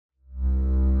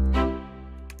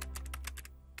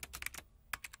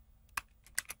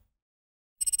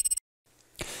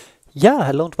Yeah,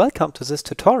 hello and welcome to this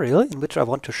tutorial in which I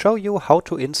want to show you how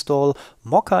to install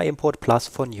MochaImportPlus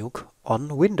for NUKE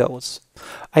on Windows.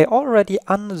 I already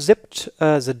unzipped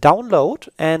the download,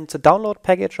 and the download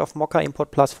package of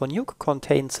MochaImportPlus for NUKE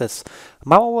contains this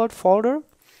mamoworld folder,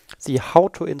 the how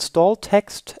to install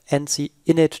text, and the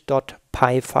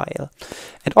init.py file.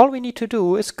 And all we need to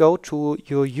do is go to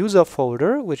your user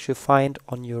folder, which you find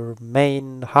on your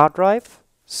main hard drive,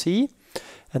 C,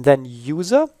 and then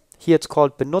user. Here it's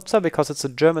called Benutzer because it's a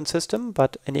German system,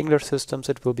 but in English systems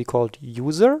it will be called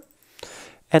user.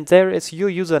 And there is your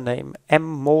username,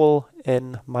 mmol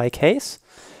in my case.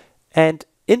 And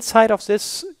inside of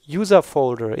this user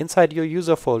folder, inside your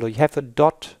user folder, you have a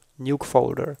 .nuke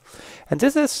folder. And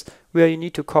this is where you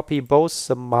need to copy both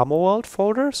the mamoworld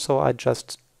folder, so I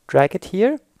just drag it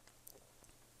here.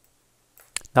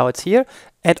 Now it's here,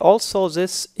 and also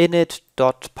this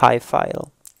init.py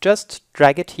file. Just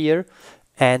drag it here,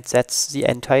 and that's the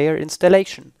entire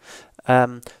installation.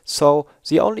 So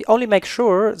only make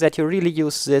sure that you really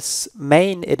use this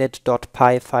main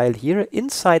init.py file here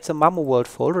inside the mamoworld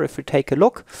folder. If you take a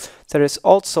look, there is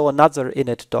also another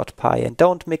init.py, and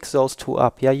don't mix those two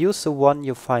up. Yeah, use the one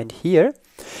you find here.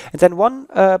 And then one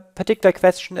particular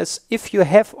question is, if you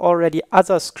have already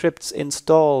other scripts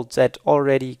installed that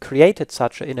already created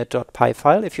such an init.py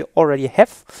file, if you already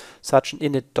have such an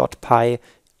init.py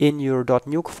in your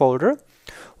 .nuke folder,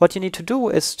 what you need to do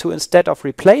is to, instead of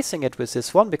replacing it with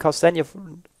this one, because then you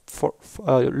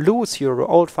lose your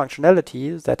old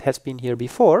functionality that has been here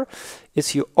before,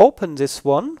 is you open this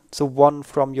one, the one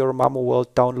from your mamoworld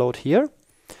download here,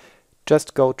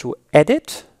 just go to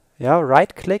edit, yeah,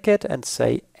 right click it and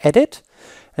say edit,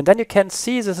 and then you can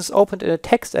see this is opened in a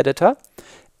text editor,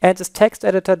 and this text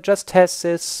editor just has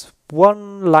this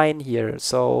one line here.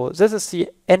 So this is the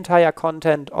entire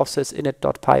content of this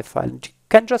init.py file. And you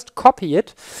can just copy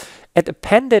it and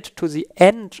append it to the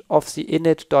end of the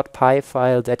init.py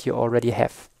file that you already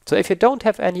have. So if you don't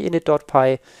have any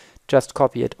init.py, just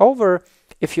copy it over.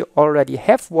 If you already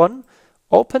have one,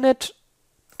 open it,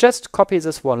 just copy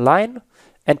this one line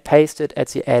and paste it at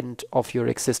the end of your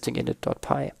existing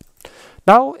init.py.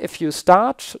 Now, if you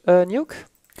start NUKE,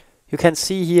 you can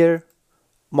see here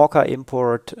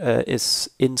MochaImport is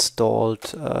installed.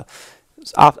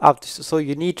 So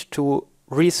you need to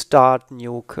restart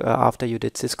NUKE after you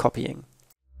did this copying.